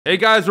Hey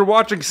guys, we're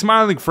watching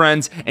Smiling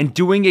Friends and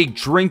doing a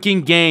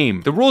drinking game.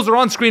 The rules are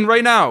on screen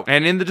right now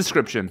and in the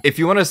description. If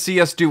you want to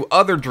see us do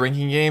other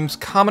drinking games,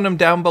 comment them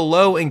down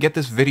below and get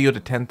this video to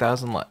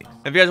 10,000 likes.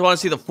 If you guys want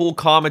to see the full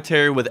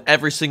commentary with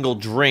every single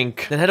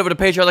drink, then head over to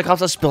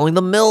Patreon.com/spilling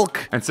the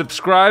milk. And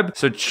subscribe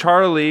so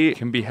Charlie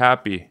can be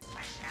happy.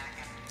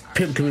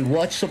 Pim, can we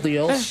watch something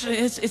else?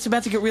 It's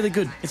about to get really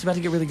good. It's about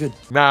to get really good.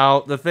 Now,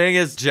 the thing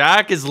is,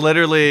 Jack is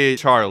literally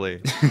Charlie.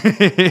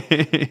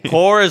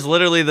 Core is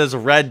literally this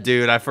red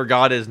dude. I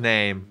forgot his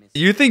name.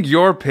 You think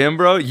you're Pim,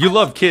 bro? You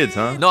love kids,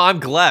 huh? No,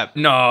 I'm Glep.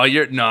 No,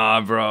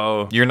 nah,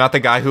 bro. You're not the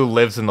guy who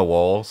lives in the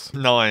walls?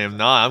 No, I am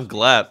not. I'm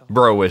Glep.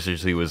 Bro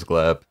wishes he was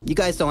Glep. You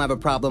guys don't have a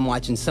problem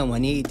watching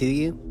someone eat, do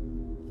you?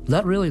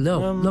 Not really,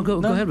 no. No,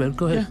 go ahead, man.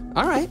 Go ahead.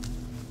 Yeah. All right.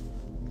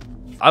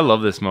 I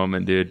love this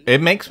moment, dude. It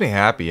makes me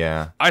happy,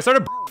 yeah. I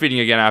started feeding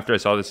again after I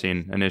saw the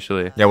scene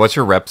initially. Yeah, what's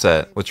your rep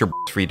set? What's your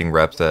feeding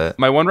rep set?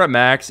 My 1 rep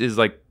max is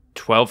like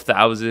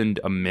 12,000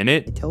 a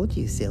minute. I told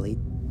you, silly.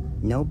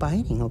 No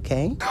biting,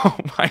 okay? Oh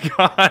my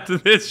god,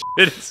 this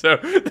shit is so...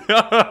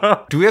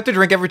 Do we have to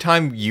drink every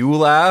time you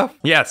laugh?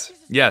 Yes,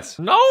 yes.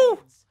 No?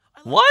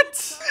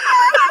 What?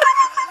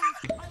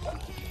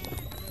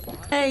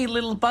 Hey,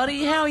 little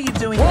buddy, how are you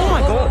doing? Oh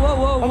my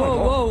god!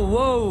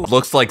 Whoa!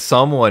 Looks like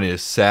someone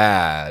is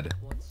sad.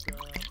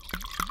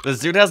 This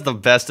dude has the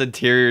best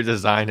interior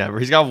design ever.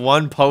 He's got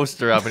one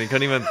poster up and he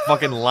couldn't even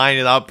fucking line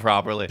it up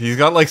properly. He's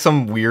got like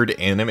some weird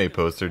anime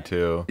poster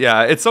too.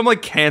 Yeah, it's some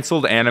like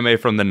canceled anime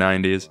from the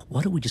 90s.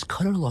 Why don't we just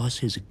cut our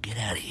losses and get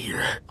out of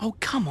here? Oh,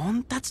 come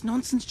on. That's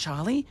nonsense,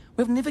 Charlie.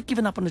 We've never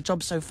given up on the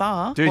job so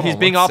far. Dude, Hold he's on,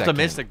 being 1 second.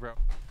 optimistic, bro.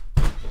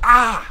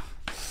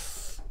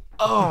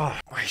 Oh,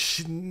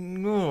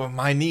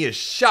 my knee is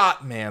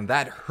shot, man.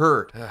 That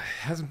hurt. It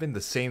hasn't been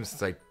the same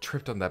since I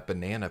tripped on that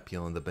banana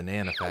peel in the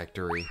banana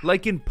factory.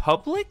 Like in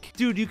public?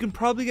 Dude, you can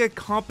probably get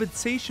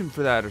compensation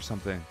for that or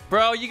something.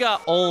 Bro, you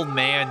got old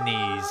man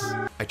knees.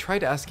 I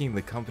tried asking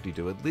the company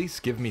to at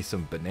least give me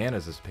some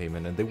bananas as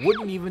payment, and they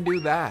wouldn't even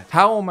do that.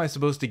 How am I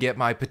supposed to get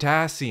my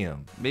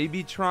potassium?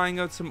 Maybe trying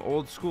out some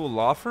old school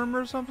law firm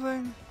or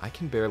something? I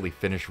can barely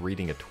finish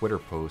reading a Twitter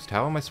post.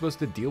 How am I supposed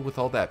to deal with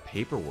all that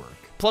paperwork?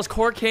 Plus,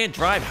 Core can't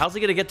drive. How's he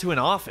gonna get to an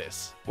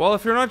office? Well,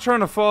 if you're not trying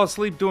to fall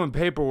asleep doing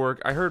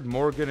paperwork, I heard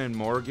Morgan &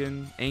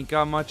 Morgan ain't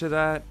got much of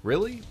that.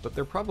 Really? But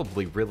they're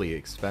probably really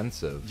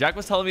expensive. Jack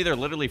was telling me they're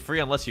literally free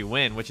unless you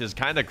win, which is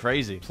kind of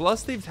crazy.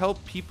 Plus, they've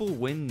helped people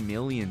win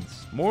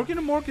millions. Morgan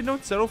 & Morgan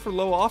don't settle for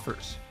low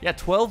offers. Yeah,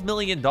 $12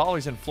 million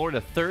in Florida,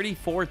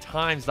 34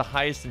 times the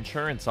highest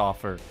insurance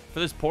offer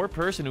for this poor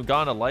person who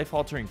got in a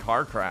life-altering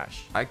car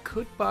crash. I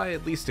could buy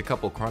at least a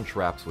couple crunch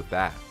wraps with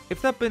that.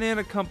 If that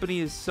banana company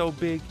is so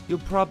big, you'll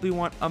probably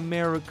want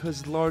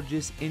America's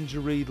largest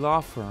injury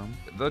law firm.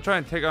 They'll try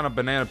and take on a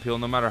banana peel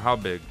no matter how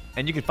big.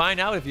 And you can find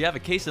out if you have a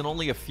case in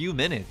only a few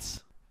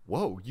minutes.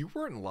 Whoa, you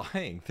weren't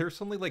lying.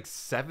 There's only like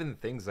 7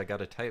 things I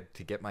gotta type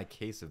to get my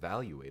case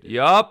evaluated.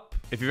 Yup.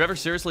 If you've ever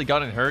seriously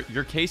gotten hurt,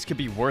 your case could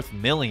be worth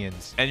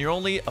millions. And you're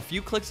only a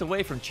few clicks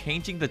away from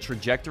changing the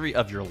trajectory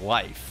of your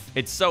life.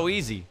 It's so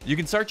easy. You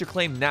can start your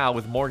claim now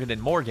with Morgan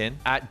 & Morgan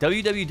at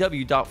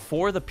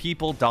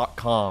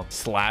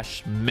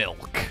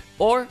www.forthepeople.com/milk.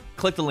 Or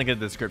click the link in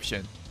the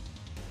description.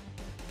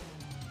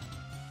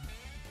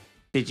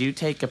 Did you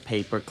take a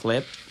paper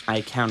clip?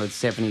 I counted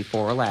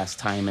 74 last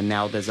time, and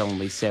now there's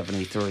only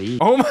 73.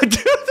 Oh my god, the video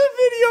of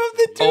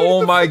the dude.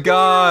 Oh my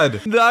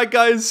god. That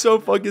guy is so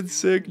fucking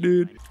sick,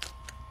 dude.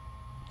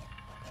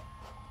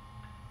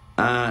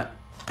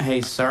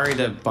 Hey, sorry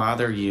to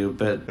bother you,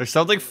 but... There's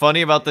something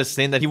funny about this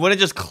scene that he wouldn't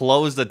just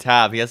close the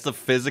tab. He has to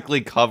physically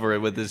cover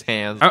it with his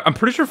hands. I'm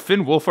pretty sure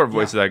Finn Wolfhard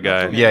voices that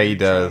guy. Yeah, he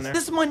does.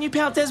 This is my new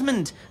pal,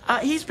 Desmond.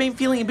 He's been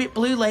feeling a bit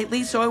blue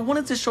lately, so I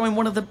wanted to show him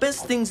one of the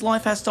best things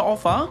life has to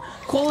offer.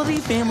 Quality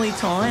family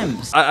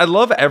times. I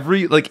love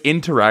every like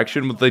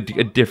interaction with like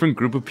a different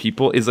group of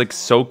people is like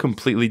so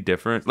completely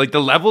different. Like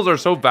the levels are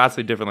so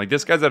vastly different. Like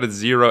this guy's at a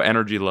 0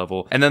 energy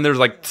level, and then there's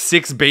like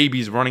 6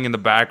 babies running in the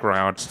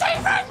background.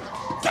 Stephen!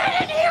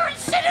 Get in here and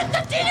sit at the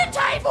dinner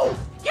table!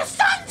 Your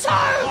son's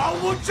home! Oh,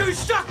 would you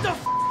shut the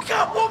f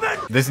up, woman?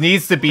 This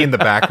needs to be in the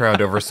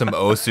background over some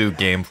Osu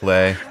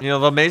gameplay. You know,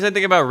 the amazing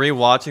thing about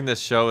rewatching this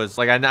show is,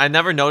 like, I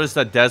never noticed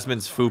that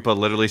Desmond's fupa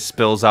literally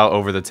spills out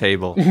over the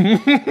table.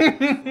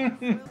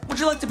 Would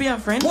you like to be our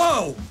friend?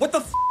 Whoa! What the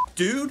f,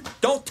 dude?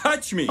 Don't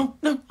touch me! Oh,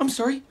 no, I'm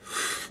sorry.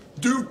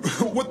 Dude,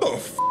 what the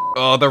f?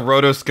 Oh, the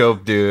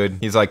rotoscope dude.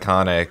 He's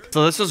iconic.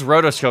 So this was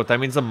rotoscoped. That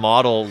means the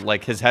model,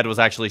 like, his head was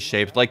actually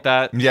shaped like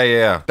that.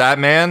 Yeah. That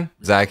man,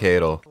 Zach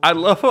Hadel. I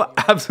love how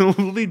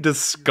absolutely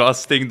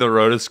disgusting the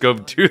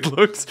rotoscope dude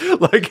looks.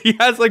 Like he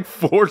has like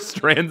 4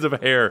 strands of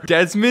hair.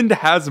 Desmond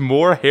has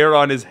more hair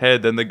on his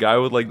head than the guy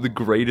with like the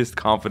greatest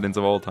confidence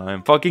of all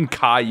time. Fucking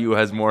Caillou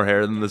has more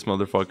hair than this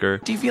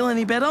motherfucker. Do you feel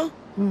any better?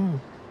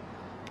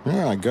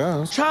 Yeah, I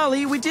guess.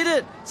 Charlie, we did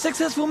it!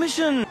 Successful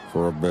mission!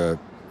 For a bit.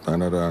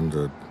 Then it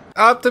ended.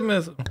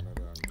 Optimism.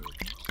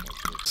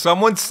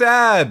 Someone's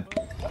sad.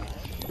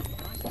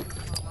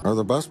 Are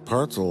the best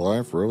parts of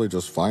life really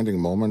just finding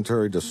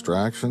momentary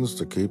distractions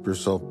to keep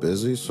yourself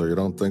busy so you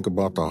don't think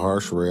about the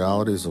harsh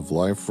realities of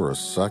life for a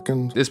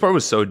second? This part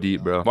was so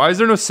deep, bro. Why is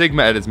there no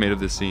Sigma edits made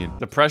of this scene?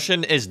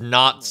 Depression is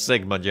not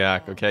Sigma,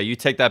 Jack, okay? You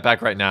take that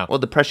back right now. Well,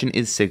 depression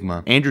is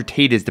Sigma. Andrew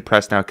Tate is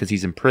depressed now because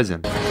he's in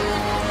prison.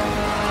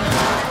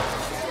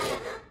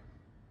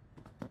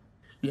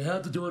 You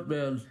had to do it,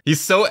 man. He's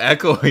so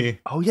echoey.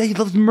 Oh yeah, he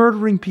loves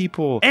murdering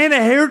people. And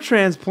a hair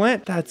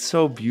transplant. That's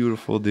so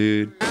beautiful,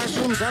 dude.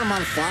 Ashley's I'm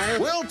on fire.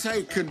 We'll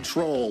take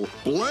control.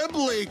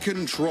 Blibbly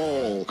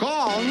control.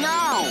 Call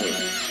now.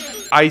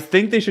 I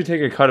think they should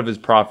take a cut of his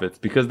profits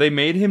because they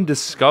made him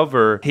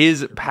discover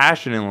his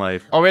passion in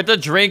life. Oh, we have to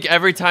drink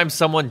every time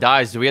someone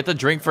dies. Do we have to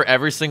drink for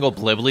every single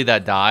Blibbly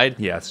that died?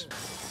 Yes.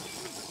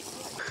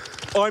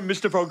 I'm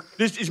Mr. Frog.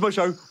 This is my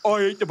show.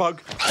 I eat the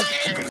bug.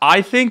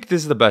 I think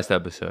this is the best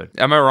episode.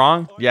 Am I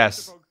wrong?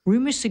 Yes.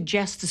 Rumors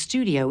suggest the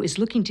studio is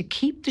looking to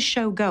keep the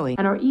show going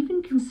and are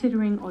even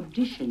considering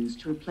auditions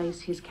to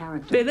replace his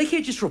character. Man, they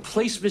can't just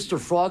replace Mr.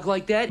 Frog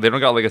like that. They don't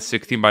got like a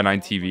 16:9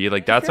 TV.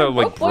 Like that's how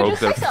like broke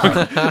their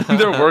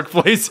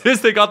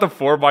workplaces. They got the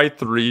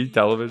 4:3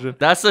 television.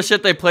 That's the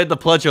shit they played the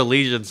Pledge of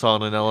Allegiance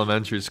on in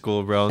elementary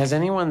school, bro. Has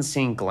anyone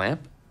seen Glep?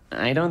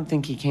 I don't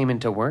think he came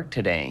into work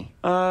today.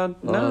 No,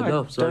 I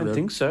don't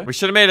think so. We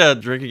should have made a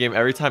drinking game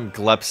every time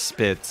Glep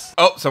spits.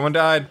 Oh, someone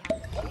died.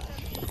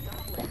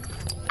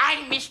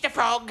 I'm Mr.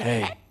 Frog.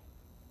 Hey,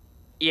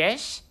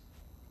 Yes?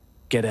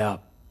 get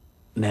out.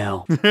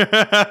 Now.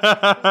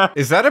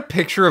 Is that a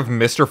picture of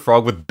Mr.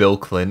 Frog with Bill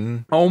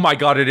Clinton? Oh my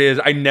god, it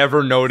is. I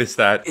never noticed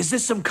that. Is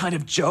this some kind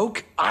of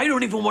joke? I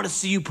don't even want to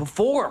see you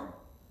perform.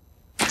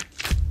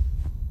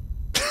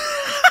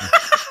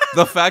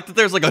 The fact that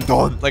there's like a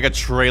dun, like a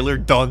trailer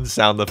dun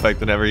sound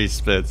effect whenever he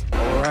spits.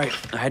 All right,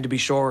 I had to be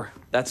sure.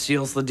 That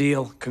seals the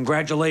deal.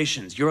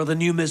 Congratulations, you're the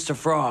new Mr.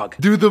 Frog.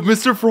 Dude, the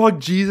Mr. Frog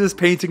Jesus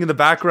painting in the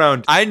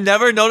background. I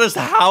never noticed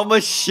how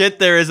much shit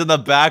there is in the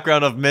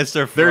background of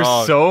Mr. Frog.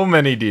 There's so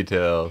many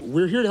details.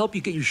 We're here to help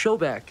you get your show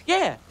back.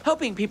 Yeah,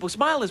 helping people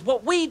smile is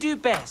what we do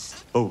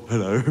best. Oh,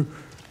 hello.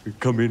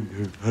 Come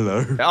in.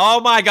 Hello. Oh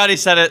my god, he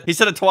said it. He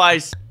said it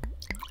twice.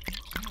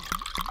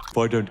 If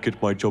I don't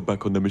get my job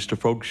back on the Mr.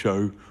 Frog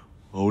show,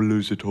 I'll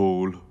lose it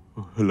all.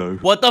 Oh, hello.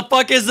 What the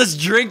fuck is this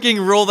drinking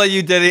rule that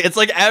you did? It's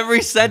like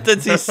every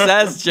sentence he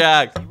says,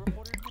 Jack.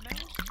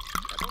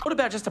 What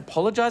about just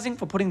apologizing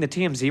for putting the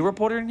TMZ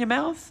reporter in your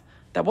mouth?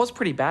 That was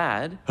pretty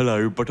bad.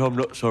 Hello, but I'm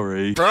not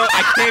sorry. Bro,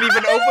 I can't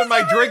even open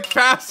my drink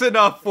fast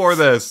enough for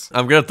this.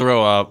 I'm gonna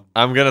throw up.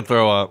 I'm gonna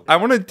throw up. I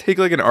want to take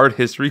like an art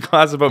history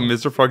class about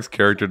Mr. Frog's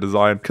character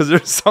design because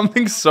there's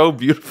something so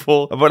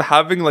beautiful about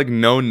having like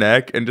no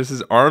neck and just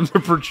his arms are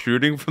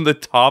protruding from the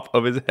top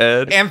of his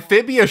head.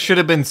 Amphibia should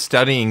have been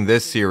studying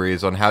this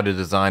series on how to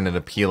design an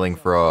appealing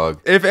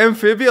frog. If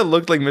Amphibia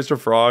looked like Mr.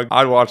 Frog,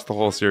 I'd watch the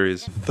whole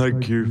series.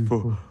 Thank you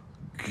for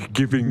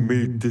giving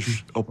me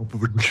this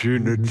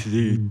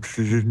opportunity.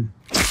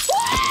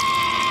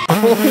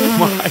 Oh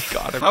my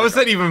god. How is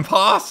that even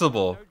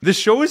possible? This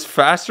show is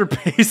faster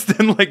paced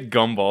than like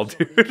Gumball,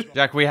 dude.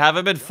 Jack, we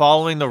haven't been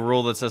following the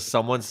rule that says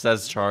someone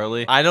says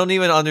Charlie. I don't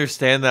even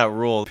understand that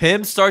rule.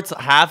 Pim starts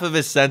half of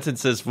his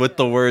sentences with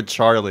the word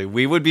Charlie.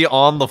 We would be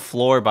on the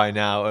floor by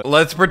now.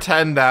 Let's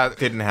pretend that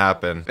didn't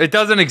happen. It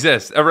doesn't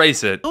exist.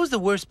 Erase it. What was the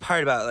worst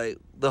part about like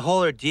the whole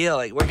ordeal,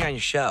 like working on your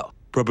show?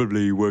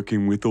 Probably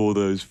working with all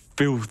those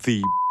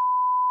filthy.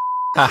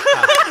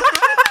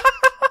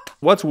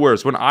 What's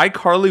worse, when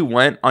iCarly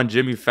went on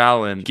Jimmy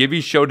Fallon,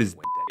 Gibby showed his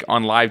dick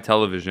on live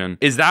television.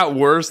 Is that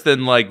worse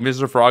than like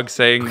Mr. Frog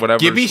saying whatever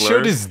Gibby slurs?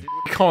 showed his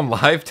dick on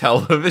live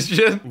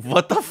television?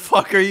 What the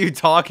fuck are you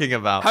talking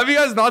about? Have you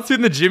guys not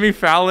seen the Jimmy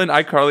Fallon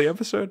iCarly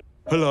episode?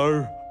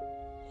 Hello.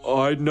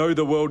 I know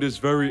the world is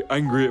very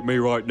angry at me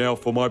right now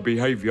for my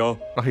behavior.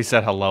 Oh, he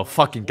said hello.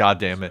 Fucking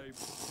goddamn it.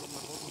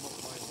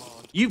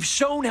 You've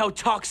shown how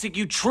toxic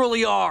you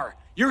truly are.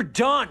 You're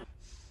done.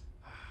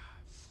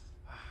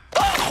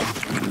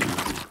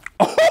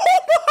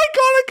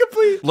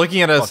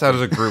 Looking at us as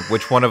a group,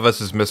 which one of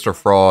us is Mr.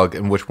 Frog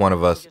and which one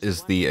of us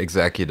is the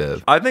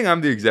executive? I think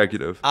I'm the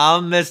executive.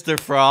 I'm Mr.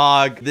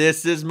 Frog.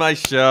 This is my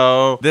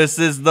show. This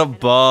is the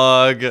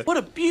bug. What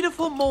a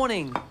beautiful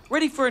morning.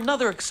 Ready for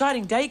another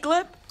exciting day,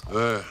 Glep?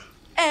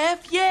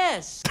 F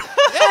yes. F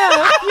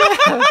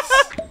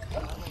yes.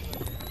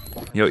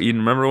 Yo, Eden,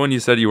 remember when you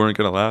said you weren't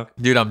gonna laugh?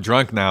 Dude, I'm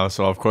drunk now,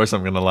 so of course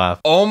I'm gonna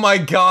laugh. Oh my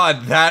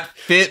god, that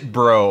fit,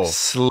 bro.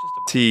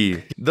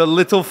 T. The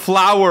little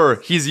flower.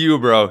 He's you,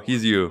 bro.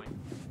 He's you.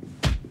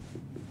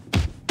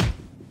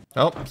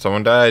 Oh,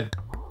 someone died.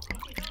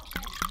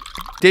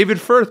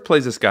 David Firth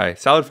plays this guy,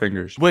 Salad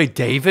Fingers. Wait,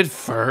 David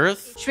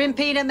Firth?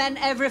 Shrimpina meant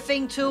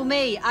everything to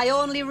me. I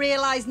only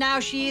realize now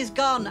she is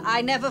gone.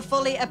 I never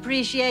fully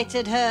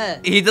appreciated her.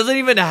 He doesn't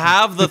even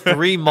have the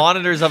 3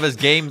 monitors of his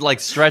game like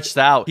stretched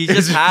out. He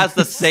just has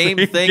the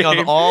same thing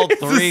on all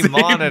 3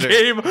 monitors.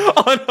 Game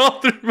on all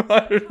 3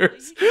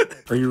 monitors.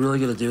 Are you really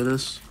gonna do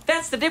this?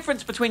 That's the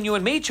difference between you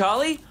and me,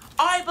 Charlie.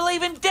 I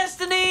believe in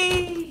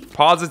destiny.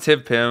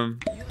 Positive Pim.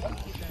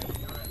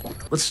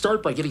 Let's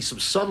start by getting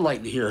some sunlight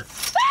in here.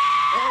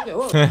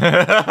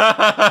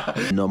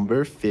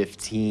 Number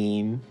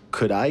 15.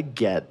 Could I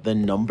get the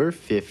number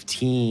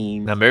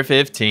 15? Number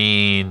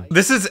 15.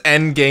 This is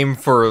endgame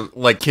for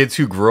like kids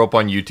who grew up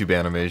on YouTube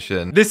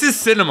animation. This is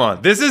cinema.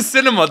 This is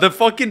cinema. The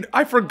fucking,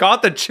 I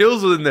forgot the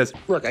chills within this.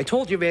 Look, I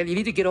told you, man, you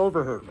need to get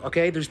over her,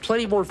 okay? There's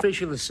plenty more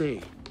fish in the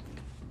sea.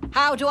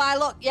 How do I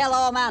look,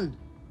 yellow man?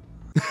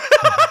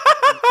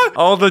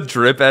 All the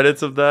drip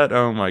edits of that.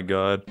 Oh my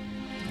god.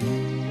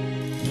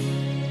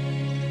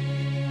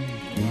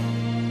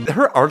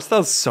 Her art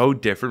style is so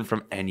different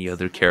from any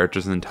other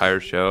characters in the entire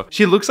show.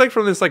 She looks like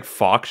from this like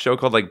Fox show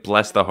called like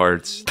Bless the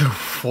Hearts.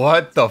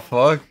 What the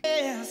fuck?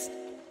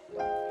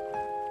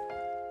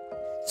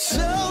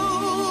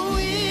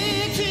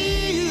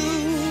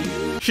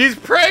 She's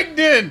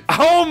pregnant!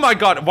 Oh my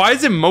god, why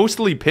is it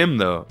mostly Pim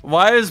though?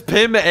 Why is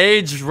Pim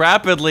aged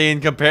rapidly in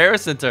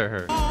comparison to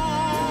her?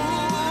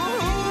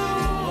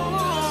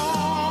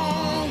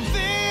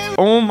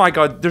 Oh my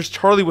god, there's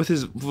Charlie with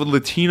his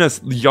Latina's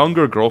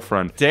younger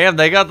girlfriend. Damn,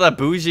 they got that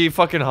bougie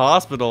fucking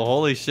hospital.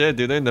 Holy shit,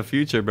 dude, they're in the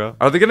future, bro.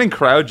 Are they getting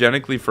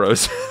cryogenically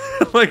frozen?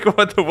 Like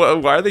why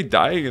are they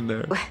dying in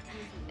there?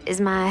 Is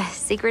my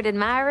secret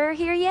admirer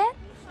here yet?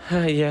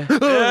 Yeah.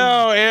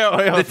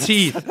 Ew, The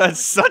teeth.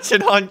 That's such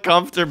an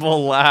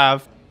uncomfortable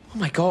laugh. Oh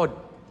my god,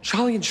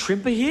 Charlie and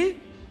Shrimp are here?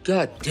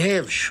 God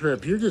damn,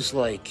 Shrimp, you're just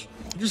like,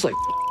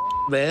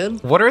 man.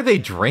 What are they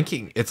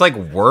drinking? It's like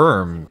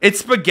worm. It's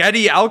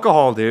spaghetti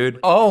alcohol, dude.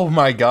 Oh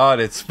my god,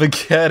 it's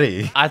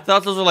spaghetti. I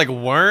thought those were like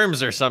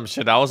worms or some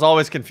shit. I was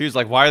always confused.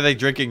 Like, why are they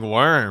drinking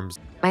worms?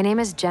 My name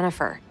is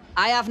Jennifer.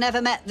 I have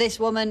never met this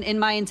woman in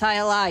my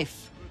entire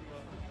life.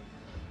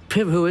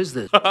 Pim, who is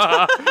this?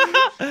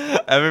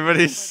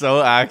 Everybody's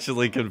so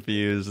actually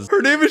confused.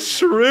 Her name is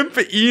Shrimp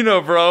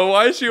Ina, bro.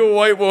 Why is she a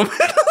white woman? Like,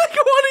 what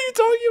are you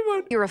talking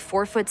about? You're a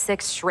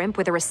 4'6" shrimp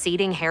with a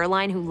receding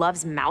hairline who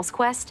loves Mouse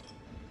Quest?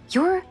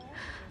 You're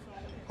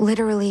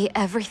literally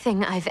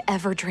everything I've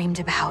ever dreamed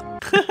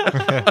about.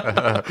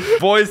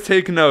 Boys,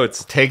 take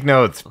notes. Take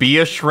notes. Be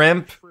a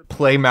shrimp.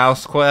 Play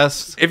Mouse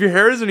Quest. If your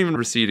hair isn't even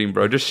receding,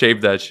 bro, just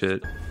shave that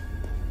shit.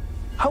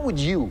 How would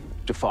you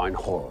define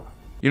horror?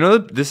 You know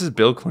that this is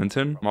Bill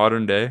Clinton,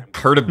 modern day?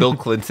 Heard of Bill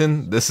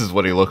Clinton? This is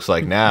what he looks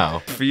like now.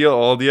 Feel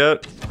old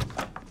yet?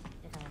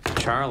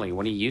 Charlie,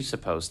 what are you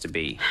supposed to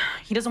be?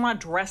 He doesn't want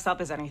to dress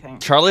up as anything.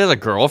 Charlie has a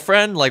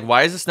girlfriend? Like,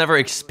 why is this never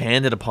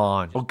expanded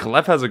upon? Well,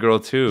 Glep has a girl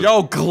too.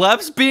 Yo,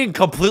 Glep's being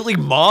completely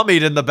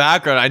mommied in the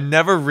background. I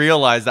never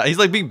realized that. He's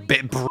like being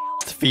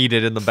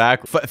breastfeeded in the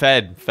back.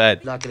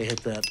 Fed. Not gonna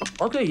hit that.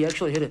 Okay, you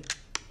actually hit it.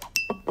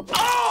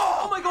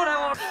 Oh my god,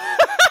 Allan!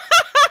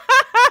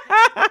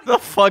 The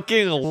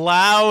fucking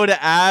loud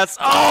ass.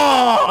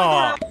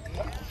 Oh!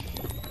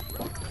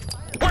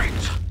 Wait!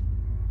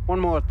 One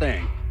more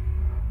thing.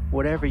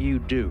 Whatever you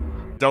do,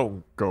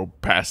 don't go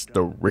past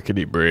the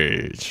rickety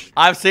bridge.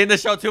 I've seen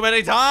this show too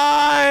many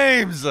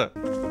times.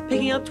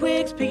 Picking up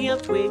twigs,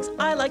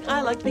 I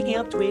like picking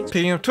up twigs.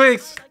 Picking up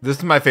twigs. This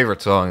is my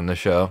favorite song in the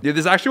show. Yeah,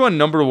 this actually won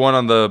 #1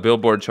 on the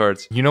Billboard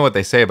charts. You know what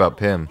they say about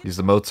Pim. He's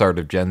the Mozart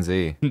of Gen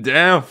Z.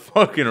 Damn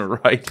fucking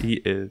right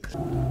he is.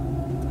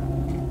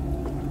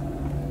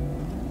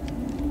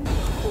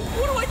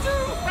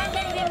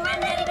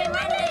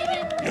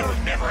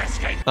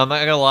 I'm not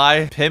gonna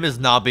lie, Pim is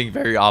not being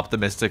very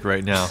optimistic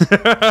right now.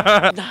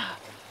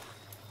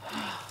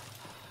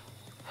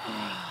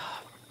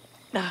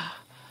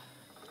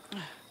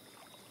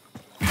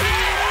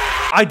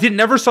 I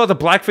never saw the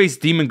blackface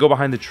demon go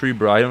behind the tree,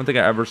 bro. I don't think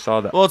I ever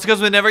saw that. Well, it's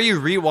because whenever you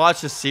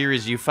rewatch the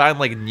series, you find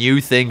like new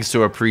things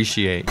to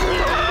appreciate.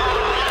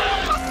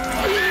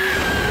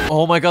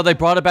 Oh my god, they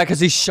brought it back because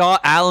he shot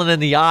Allan in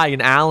the eye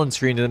and Allan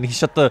screamed, and then he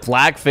shot the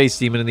blackface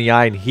demon in the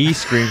eye and he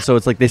screamed, so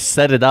it's like they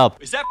set it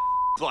up. Is that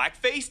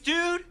blackface,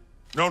 dude?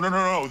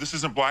 No. This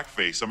isn't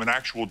blackface. I'm an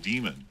actual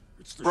demon.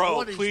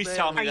 Bro, please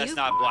tell me that's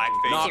not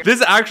blackface.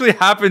 This actually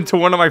happened to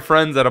one of my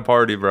friends at a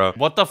party, bro.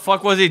 What the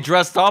fuck was he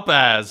dressed up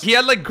as? He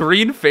had like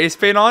green face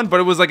paint on, but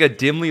it was like a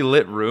dimly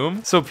lit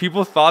room. So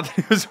people thought that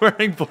he was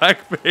wearing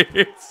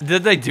blackface.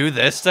 Did they do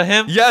this to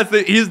him? Yes,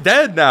 he's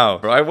dead now.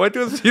 Bro, I went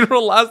to his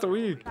funeral last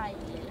week.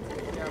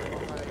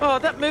 Oh,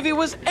 that movie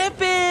was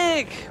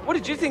epic! What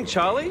did you think,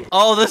 Charlie?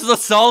 Oh, this is a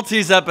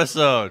Salties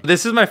episode.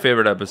 This is my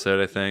favorite episode,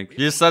 I think.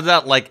 You said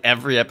that like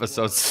every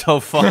episode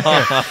so far.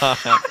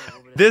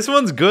 This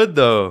one's good,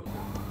 though.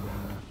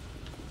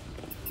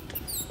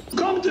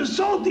 Come to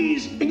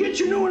Salties and get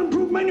your new and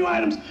improved menu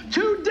items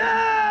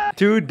today!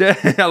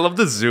 Today. I love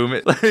the zoom.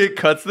 It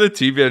cuts to the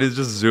TV and he's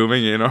just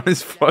zooming in on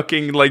his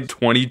fucking like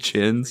 20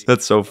 chins.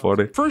 That's so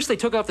funny. First they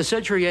took off the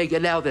century egg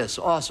and now this.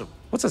 Awesome.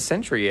 What's a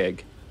century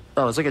egg?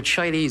 Oh, it's like a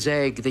Chinese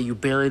egg that you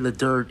bury in the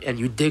dirt and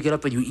you dig it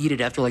up and you eat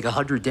it after like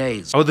 100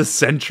 days. Oh, the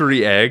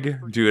century egg?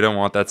 Dude, I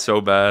want that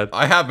so bad.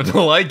 I happen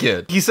to like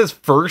it. He says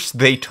first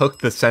they took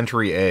the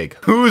century egg.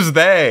 Who's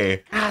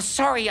they?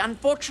 Sorry,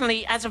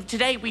 unfortunately, as of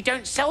today, we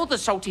don't sell the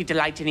Salty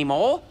Delight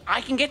anymore.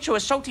 I can get you a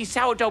salty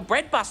sourdough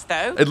bread bus,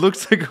 though. It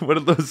looks like one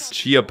of those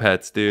chia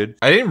pets, dude.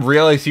 I didn't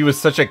realize he was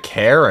such a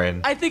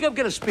Karen. I think I'm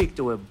gonna speak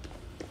to him.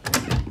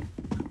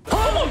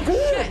 Oh, my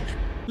God!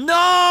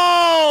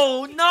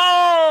 No!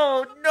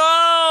 No!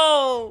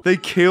 No! They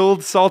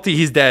killed Salty.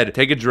 He's dead.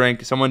 Take a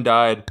drink. Someone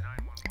died.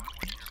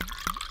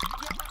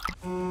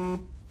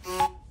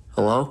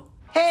 Hello?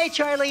 Hey,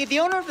 Charlie, the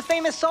owner of the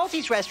famous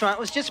Salty's restaurant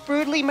was just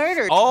brutally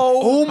murdered.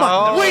 Oh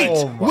my!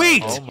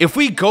 Wait! If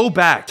we go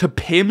back to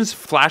Pim's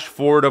flash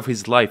forward of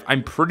his life,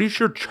 I'm pretty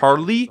sure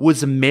Charlie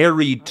was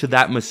married to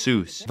that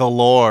masseuse. The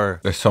lore.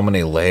 There's so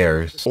many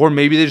layers. Or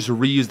maybe they just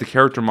reused the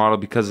character model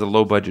because it's a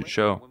low budget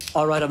show.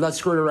 All right, I'm not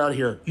screwing around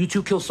here. You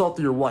two kill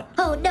Salty or what?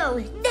 Oh, no,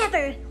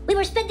 never. We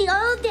were spending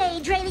all day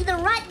draining the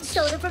rotten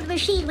soda from the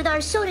machine with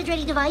our soda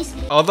draining device.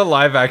 All the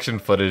live action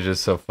footage is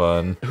so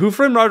fun. Who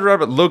Framed Roger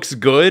Rabbit looks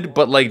good,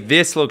 but like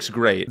this looks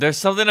great. There's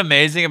something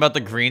amazing about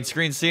the green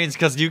screen scenes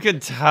because you can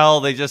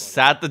tell they just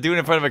sat the dude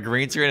in front of a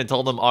green screen and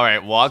told him, all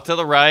right, walk to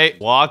the right,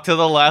 walk to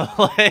the left.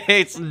 Like,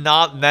 it's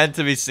not meant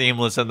to be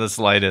seamless in the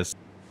slightest.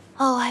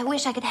 Oh, I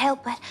wish I could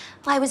help, but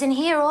I was in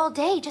here all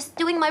day just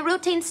doing my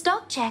routine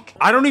stock check.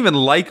 I don't even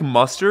like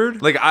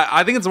mustard. Like,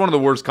 I think it's one of the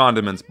worst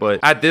condiments, but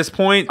at this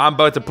point, I'm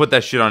about to put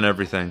that shit on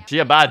everything. She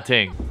a bad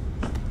thing.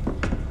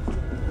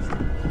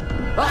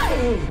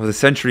 Oh, the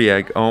century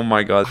egg. Oh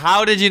my god.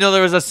 How did you know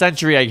there was a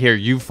century egg here?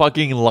 You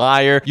fucking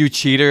liar. You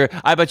cheater.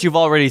 I bet you've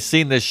already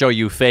seen this show,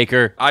 you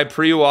faker. I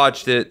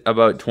pre-watched it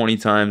about 20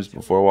 times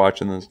before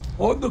watching this.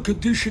 On the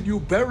condition you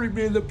bury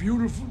me in the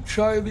beautiful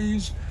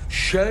Chinese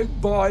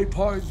Shanghai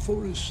pine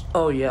forest.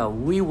 Oh yeah,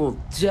 we will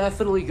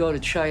definitely go to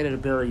China to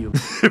bury you.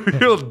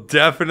 We'll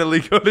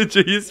definitely go to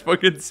jail. He's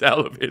fucking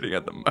salivating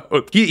at the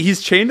mouth.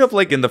 He's chained up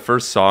like in the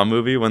first Saw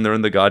movie when they're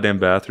in the goddamn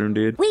bathroom,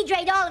 dude. We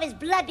drained all of his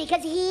blood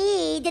because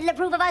he didn't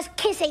approve of us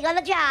kissing on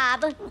the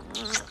job.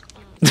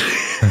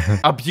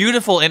 A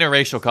beautiful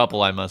interracial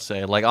couple, I must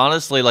say. Like,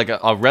 honestly, like a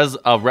remix.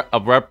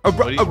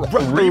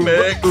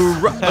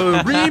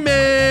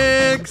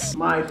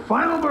 My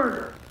final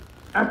burger.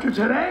 After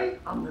today,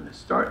 I'm gonna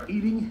start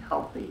eating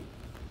healthy.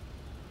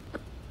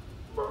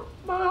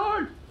 My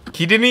heart.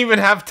 He didn't even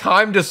have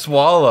time to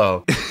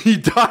swallow. He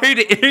died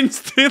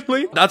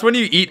instantly. That's when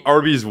you eat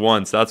Arby's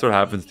once. That's what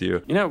happens to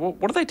you. You know,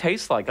 what do they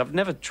taste like? I've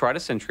never tried a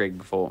century egg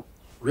before.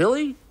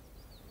 Really?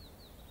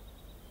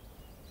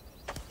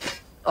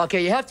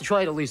 Okay, you have to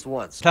try it at least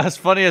once. That's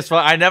funny as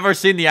fuck. I never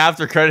seen the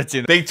after credits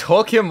scene. They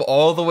took him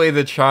all the way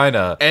to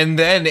China and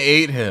then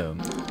ate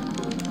him.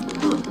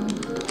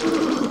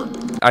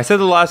 I said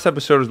the last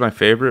episode was my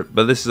favorite,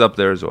 but this is up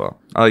there as well.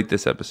 I like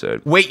this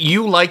episode. Wait,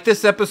 you like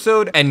this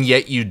episode and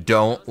yet you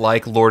don't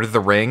like Lord of the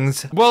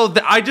Rings? Well,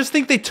 I just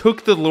think they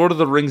took the Lord of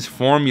the Rings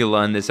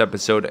formula in this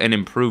episode and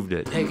improved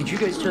it. Hey, could you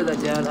guys turn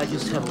that down? I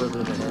just have a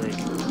little bit of a headache.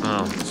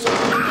 Oh.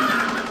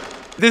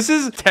 This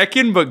is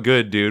Tekken, but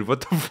good, dude.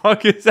 What the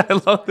fuck is that? I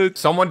love it.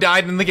 Someone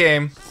died in the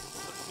game.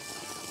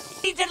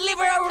 We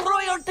deliver a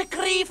royal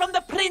decree from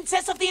the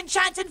princess of the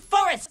enchanted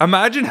forest.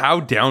 Imagine how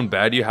down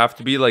bad you have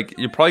to be. Like,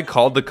 you probably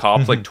called the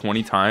cops like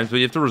 20 times, but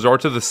you have to resort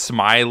to the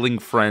smiling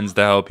friends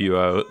to help you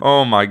out.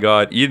 Oh my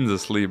god. Eden's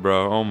asleep,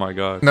 bro. Oh my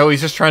god. No,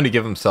 he's just trying to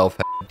give himself.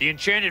 The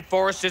enchanted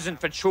forest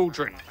isn't for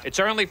children. It's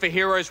only for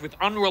heroes with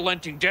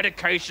unrelenting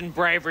dedication,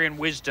 bravery, and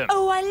wisdom.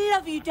 Oh, I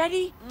love you,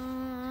 Daddy.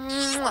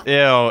 Ew,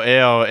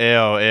 ew,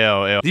 ew,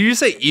 ew, ew. Did you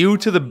say ew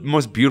to the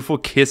most beautiful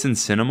kiss in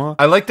cinema?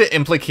 I like the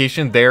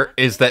implication there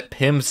is that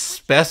Pym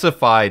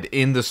specified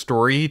in the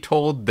story he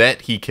told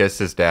that he kissed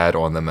his dad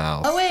on the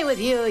mouth. Away with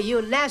you,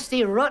 you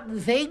nasty, rotten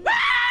thing.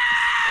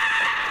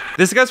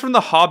 This guy's from the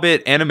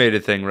Hobbit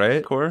animated thing,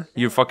 right, Core?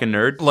 You fucking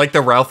nerd. Like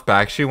the Ralph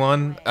Bakshi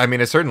one? I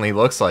mean, it certainly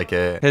looks like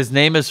it. His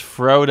name is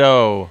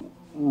Frodo.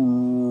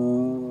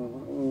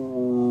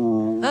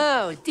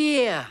 Oh,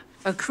 dear.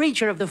 A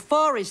creature of the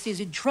forest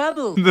is in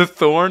trouble. The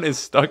thorn is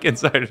stuck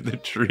inside of the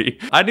tree.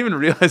 I didn't even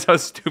realize how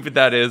stupid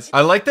that is.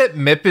 I like that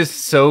Mip is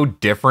so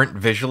different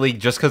visually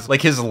just because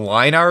like his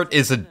line art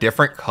is a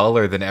different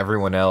color than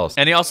everyone else.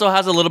 And he also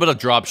has a little bit of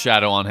drop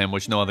shadow on him,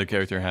 which no other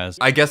character has.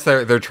 I guess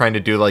they're trying to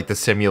do like the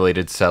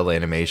simulated cell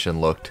animation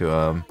look to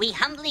him. We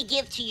humbly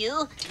give to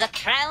you the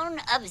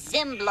crown of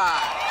Zimblar.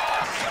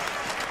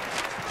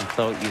 I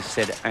thought you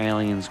said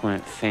aliens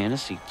weren't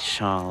fantasy,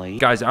 Charlie.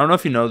 Guys, I don't know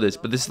if you know this,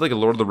 but this is like a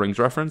Lord of the Rings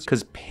reference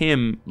because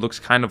Pym looks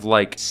kind of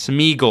like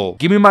Smeagol.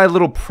 Give me my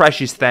little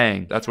precious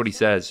thing. That's what he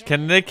says.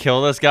 Can they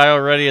kill this guy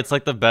already? It's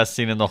like the best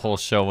scene in the whole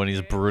show when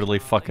he's brutally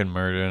fucking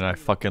murdered, and I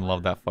fucking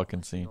love that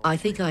fucking scene. I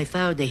think I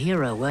found a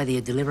hero worthy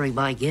of delivering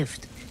my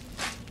gift.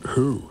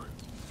 Who?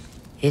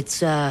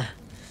 It's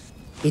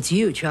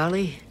you,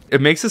 Charlie. It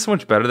makes it so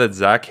much better that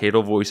Zach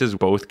Hadel voices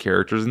both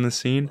characters in the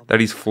scene, that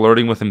he's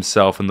flirting with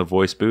himself in the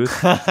voice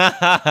booth.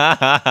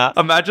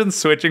 Imagine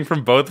switching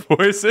from both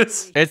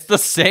voices. It's the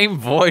same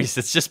voice.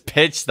 It's just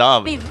pitched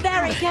up. Be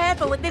very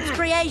careful with this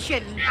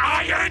creation.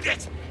 I earned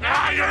it!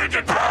 I earned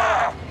it!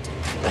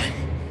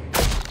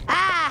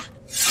 Ah!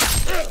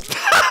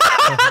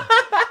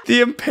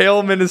 The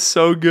impalement is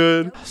so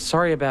good.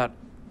 Sorry about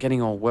getting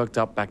all worked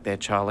up back there,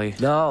 Charlie.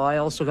 No, I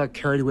also got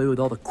carried away with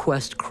all the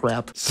quest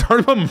crap.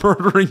 Sorry about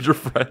murdering your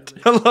friend.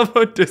 I love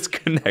how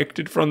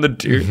disconnected from the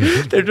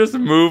dude. They just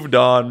moved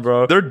on,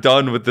 bro. They're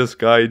done with this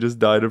guy. He just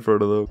died in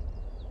front of them.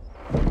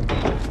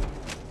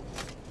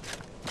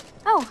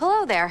 Oh,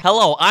 hello there.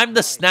 Hello, I'm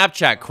the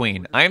Snapchat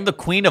queen. I am the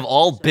queen of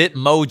all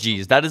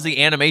Bitmojis. That is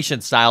the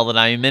animation style that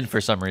I am in for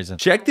some reason.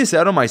 Check this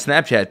out on my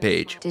Snapchat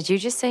page. Did you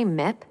just say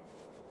Mip?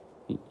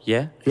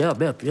 Yeah? Yeah,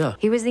 Mip, yeah.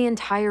 He was the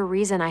entire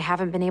reason I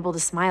haven't been able to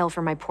smile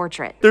for my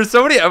portrait. There's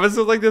so many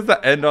episodes like this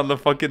that end on the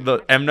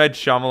M. Night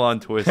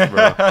Shyamalan twist,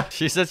 bro.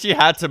 She said she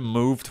had to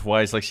move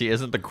twice, like she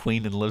isn't the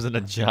queen and lives in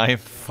a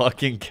giant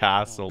fucking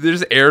castle. They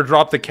just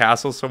airdrop the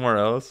castle somewhere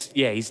else.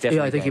 Yeah, he's definitely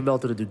Yeah, I think he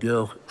melted into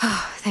goo.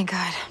 Thank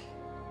God.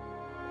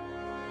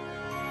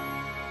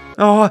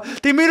 Oh,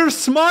 they made her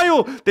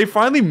smile. They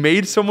finally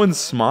made someone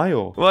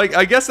smile. Like,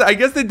 I guess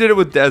they did it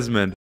with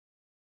Desmond.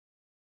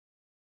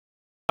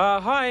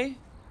 Hi.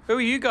 Who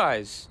are you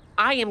guys?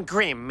 I am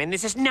Grim, and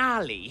this is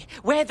Gnarly.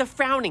 We're the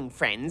Frowning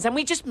Friends, and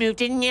we just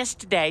moved in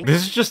yesterday.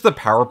 This is just the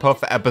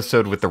Powerpuff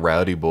episode with the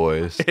Rowdy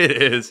Boys. It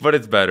is, but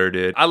it's better,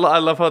 dude. I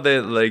love how they,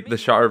 like, the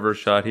shot reverse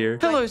shot here.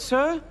 Hello,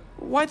 sir.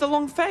 Why the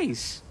long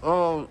face?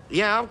 Oh,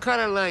 yeah, I'm kind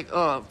of like,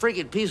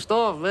 freaking pissed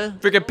off, man.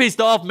 Freaking pissed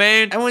off,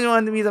 man. I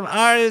want to be some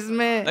artist,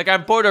 man. Like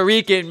I'm Puerto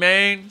Rican,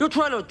 man. You're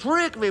trying to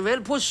trick me,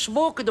 man. Put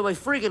smoke into my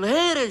freaking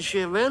head and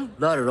shit, man.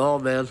 Not at all,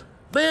 man.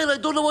 Man, I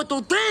don't know what to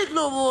think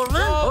no more,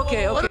 man.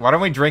 Okay. Why don't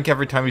we drink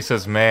every time he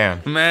says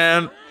man?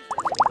 Man.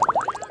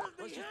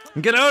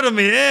 Get out of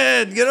me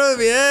head. Get out of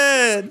me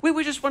head. We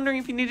were just wondering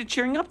if you needed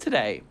cheering up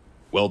today.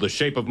 Well, the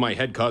shape of my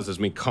head causes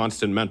me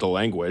constant mental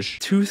anguish.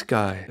 Tooth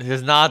guy.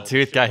 He's not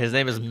Tooth Guy. His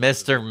name is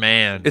Mr.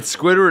 Man. It's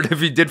Squidward if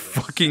he did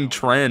fucking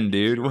trend,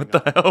 dude. What the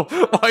hell?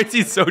 Why is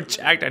he so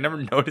jacked? I never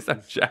noticed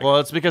I'm jacked. Well,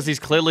 it's because he's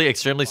clearly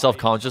extremely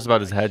self-conscious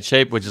about his head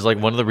shape, which is like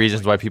one of the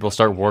reasons why people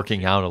start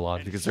working out a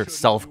lot, because they're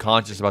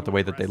self-conscious about the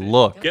way that they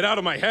look. Get out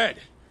of my head!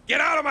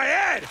 Get out of my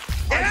head!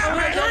 Get out of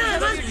my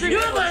head!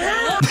 You're in my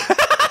head!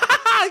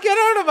 Get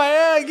out of my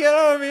head! Get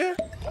out of me!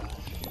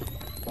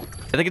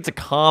 I think it's a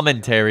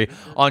commentary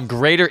on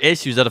greater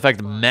issues that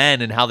affect men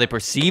and how they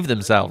perceive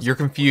themselves. You're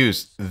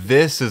confused.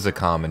 This is a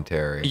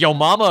commentary. Yo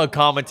mama a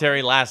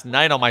commentary last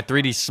night on my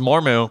 3D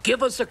Smormu.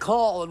 Give us a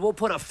call and we'll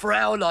put a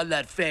frown on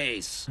that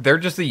face. They're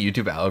just the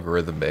YouTube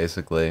algorithm,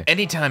 basically.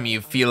 Anytime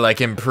you feel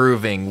like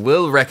improving,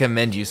 we'll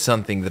recommend you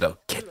something that'll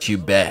get you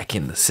back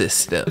in the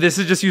system. This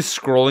is just you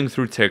scrolling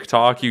through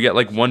TikTok. You get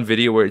like one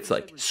video where it's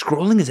like,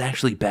 scrolling is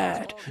actually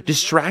bad.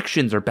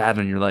 Distractions are bad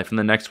in your life. And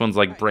the next one's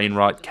like brain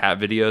rot cat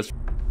videos.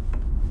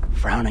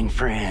 Frowning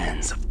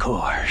friends, of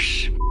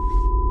course.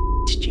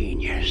 It's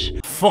genius.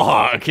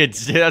 Fuck,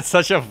 that's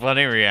such a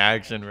funny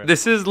reaction, bro.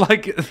 This is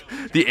like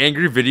the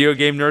angry video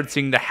game nerd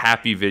seeing the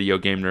happy video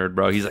game nerd,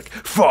 bro. He's like,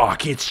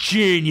 fuck, it's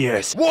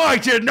genius. Why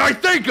didn't I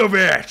think of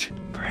it?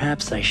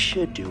 Perhaps I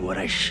should do what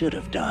I should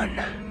have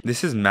done.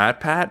 This is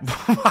MatPat?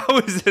 How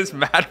is this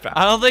MatPat?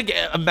 I don't think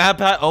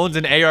MatPat owns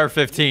an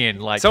AR-15.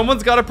 Like,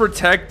 someone's got to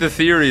protect the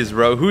theories,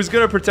 bro. Who's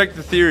gonna protect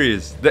the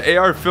theories? The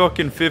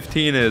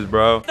AR-15 is,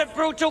 bro. The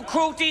brutal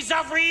cruelties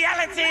of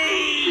reality!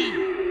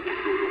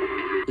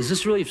 Is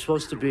this really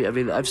supposed to be? I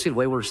mean, I've seen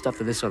way worse stuff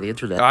than this on the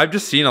internet. I've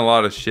just seen a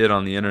lot of shit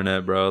on the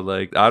internet, bro.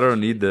 Like, I don't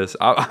need this.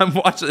 I'm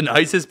watching an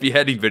ISIS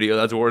beheading video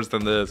that's worse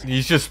than this.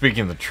 He's just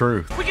speaking the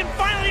truth. We can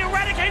finally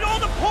eradicate all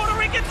the Puerto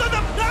Ricans on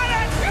the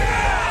planet!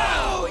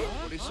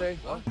 What do you say?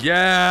 What?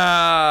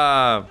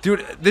 Yeah.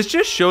 Dude, this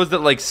just shows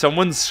that, like,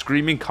 someone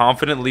screaming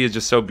confidently is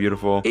just so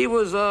beautiful. He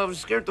was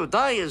scared to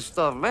die and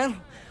stuff, man.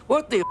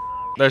 What the?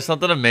 There's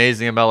something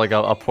amazing about like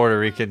a Puerto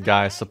Rican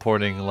guy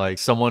supporting like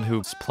someone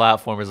whose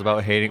platform is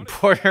about hating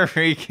Puerto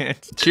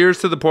Ricans. Cheers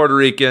to the Puerto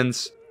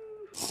Ricans.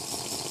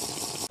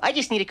 I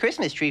just need a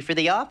Christmas tree for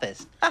the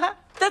office.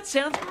 That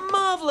sounds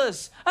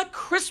marvelous! A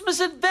Christmas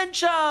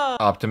adventure!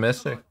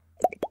 Optimistic.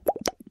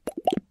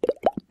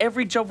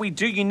 Every job we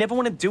do, you never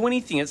want to do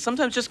anything. It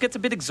sometimes just gets a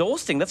bit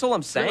exhausting. That's all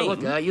I'm saying.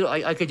 Look, you know,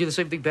 I could do the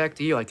same thing back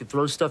to you. I could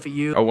throw stuff at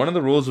you. Oh, one of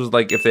the rules was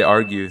like if they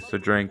argue, so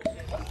drink.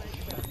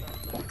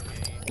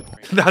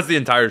 That's the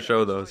entire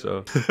show, though,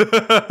 so.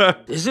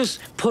 Is this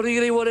putting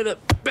anyone in a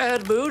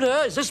bad mood,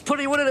 huh? Is this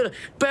putting anyone in a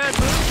bad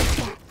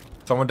mood?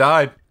 Someone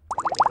died.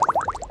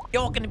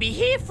 You're gonna be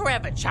here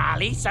forever,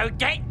 Charlie, so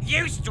get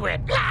used to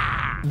it.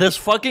 This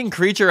fucking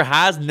creature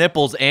has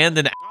nipples and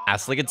an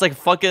ass. Like, it's like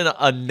fucking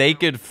a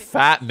naked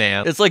fat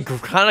man. It's like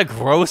kind of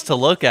gross to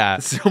look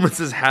at. Someone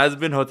says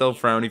Has-Been Hotel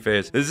frowny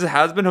face. This is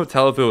Has-Been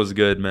Hotel if it was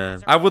good,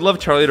 man. I would love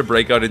Charlie to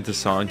break out into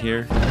song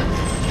here.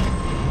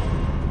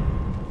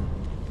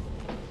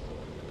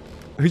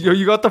 Yo,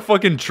 you got the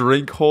fucking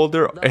drink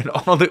holder and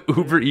all the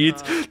Uber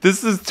Eats.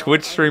 This is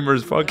Twitch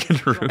streamer's fucking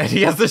room. And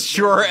he has a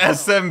Shure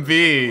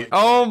SMB.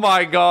 Oh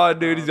my god,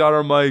 dude, he's got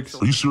our mics.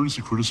 Are you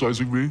seriously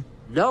criticizing me?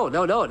 No,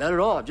 not at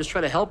all. I'm just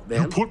trying to help,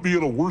 man. You put me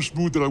in a worse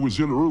mood than I was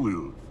in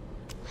earlier.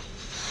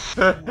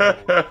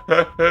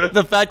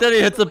 The fact that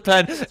he hits the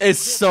pen is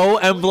so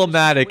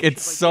emblematic.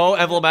 It's so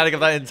emblematic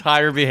of that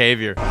entire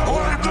behavior.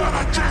 I'm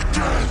not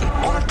addicted.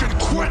 I can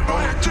quit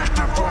my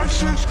addictive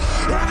vices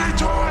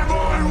anytime I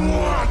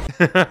want.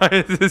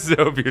 This is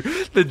so beautiful.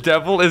 The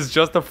devil is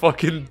just a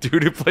fucking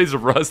dude who plays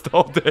Rust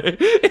all day.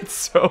 It's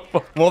so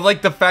fun. Well,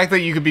 like the fact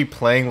that you could be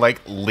playing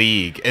like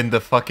League and the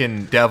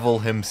fucking devil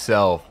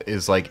himself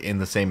is like in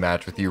the same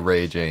match with you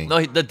raging.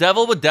 No, the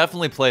devil would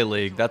definitely play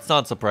League. That's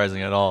not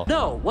surprising at all.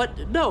 No,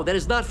 what? No, that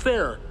is not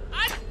fair.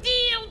 A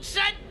deal's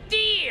a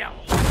deal.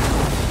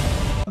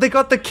 They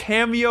got the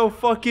cameo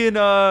fucking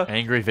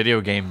Angry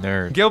video game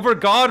nerd.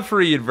 Gilbert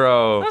Gottfried,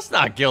 bro. That's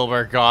not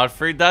Gilbert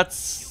Gottfried.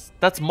 That's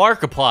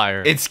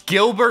Markiplier. It's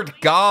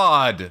Gilbert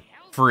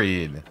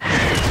Gottfried.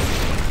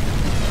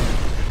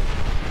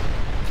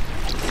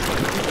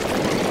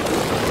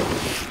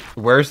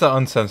 Where's the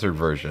uncensored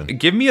version?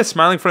 Give me a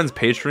Smiling Friends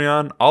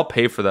Patreon. I'll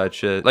pay for that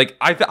shit. Like,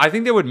 I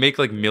think they would make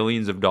like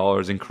millions of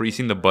dollars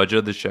increasing the budget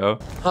of the show.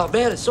 Oh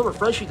man, it's so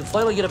refreshing to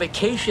finally get a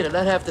vacation and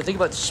not have to think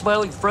about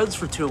smiling friends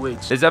for 2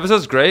 weeks. This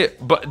episode's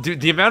great, but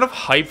dude, the amount of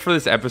hype for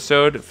this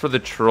episode for the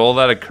troll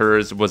that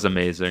occurs was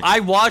amazing. I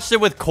watched it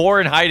with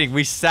Core in hiding.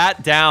 We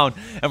sat down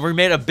and we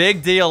made a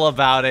big deal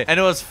about it, and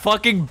it was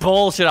fucking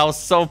bullshit. I was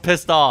so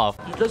pissed off.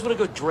 You guys want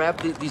to go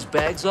drop these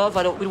bags off?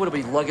 We don't want to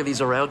be lugging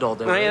these around all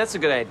day. Oh, yeah, that's a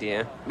good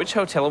idea. Which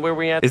hotel were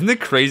we at? Isn't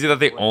it crazy that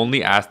they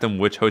only asked him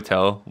which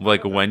hotel,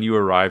 like when you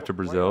arrived to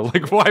Brazil?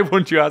 Like, why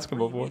wouldn't you ask him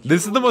before?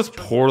 This is the most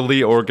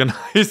poorly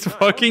organized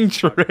fucking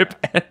trip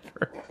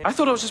ever. I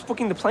thought I was just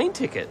booking the plane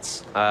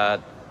tickets.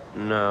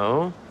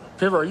 No.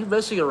 Pim, are you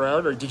messing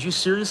around, or did you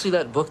seriously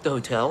not book the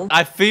hotel?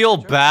 I feel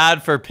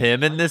bad for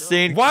Pim in this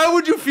scene. Why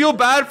would you feel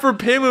bad for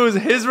Pim? It was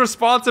his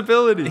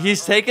responsibility.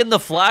 He's taking the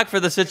flack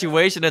for the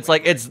situation. It's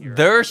like it's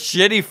their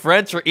shitty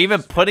friends for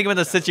even putting him in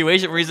the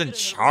situation where he's in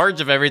charge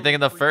of everything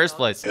in the first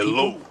place.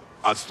 Hello.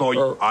 I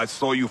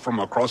saw you from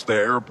across the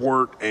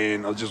airport,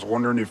 and I was just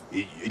wondering if,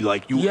 you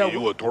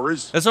a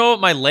tourist? That's not what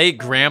my late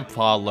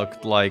grandpa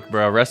looked like,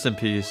 bro. Rest in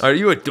peace. Are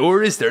you a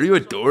tourist? Are you a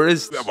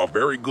tourist? You have a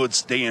very good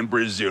stay in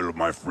Brazil,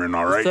 my friend,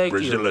 all right?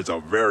 Brazil is a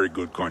very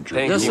good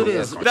country. Yes, it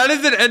is. That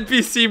is an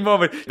NPC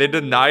moment. They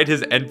denied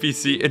his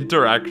NPC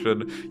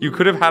interaction. You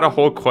could have had a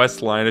whole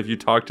quest line if you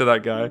talked to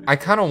that guy. I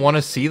kind of want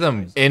to see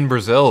them in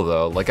Brazil,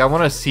 though. Like, I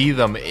want to see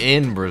them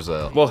in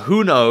Brazil. Well,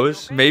 who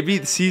knows?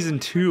 Maybe season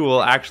 2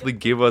 will actually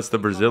give us the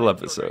Brazil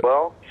episode.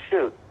 Well,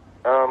 shoot.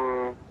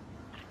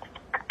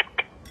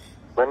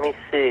 Let me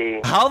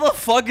see. How the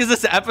fuck is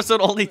this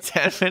episode only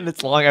 10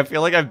 minutes long? I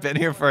feel like I've been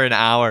here for an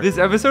hour. This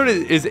episode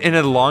is an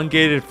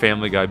elongated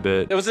Family Guy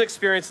bit. It was an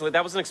experience.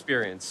 That was an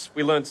experience.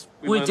 We learned.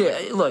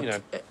 Did. Look, you know,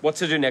 what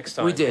to do next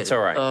time. We did. It's all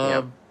right.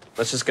 Yeah.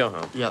 Let's just go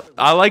home. Yep.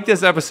 I like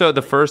this episode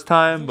the first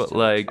time, but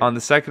like on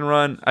the second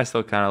run, I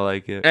still kind of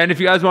like it. And if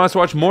you guys want us to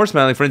watch more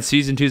Smiling Friends,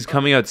 season 2 is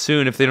coming out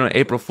soon. If they don't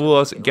April Fool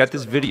us, get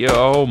this video.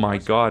 Oh my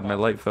God, my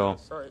light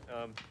fell.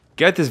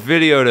 Get this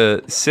video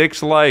to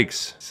 6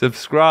 likes.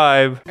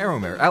 Subscribe.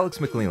 Arrowmare, Alex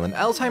McLeland.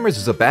 Alzheimer's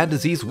is a bad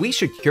disease. We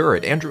should cure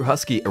it. Andrew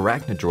Husky,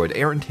 Arachnidroid,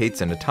 Aaron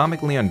Tates, and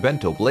Atomic Leon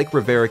Bento, Blake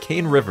Rivera,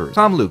 Kane Rivers,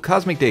 Tom Luke,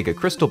 Cosmic Dega,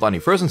 Crystal Bunny,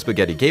 Frozen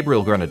Spaghetti,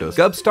 Gabriel Granados,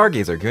 Gub,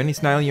 Stargazer, Gurney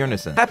Snile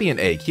Yernison, Happy and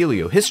Egg,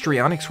 Helio,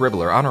 Histrionic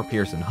Scribbler, Honor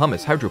Pearson,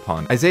 Hummus,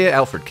 Hydropon, Isaiah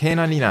Alfred,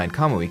 K99,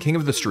 Kamui, King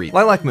of the Street,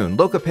 Lilac Moon,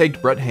 Loca Pegged,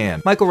 Brett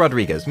Hand, Michael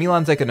Rodriguez,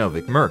 Milan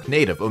Zekanovic, Merck,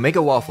 Native,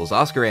 Omega Waffles,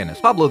 Oscar Annis,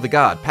 Pablo the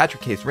God,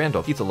 Patrick Case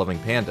Randolph, Pizza Loving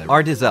Panda,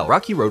 R. Dizel,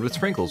 Rocky Road with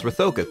Sprinkles,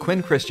 Rathoka,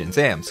 Quinn Christian,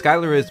 Sam,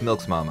 Skylar is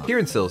Milk's Mama,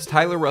 Kieran Sills,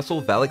 Tyler Russell,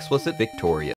 Val Explicit, Victoria.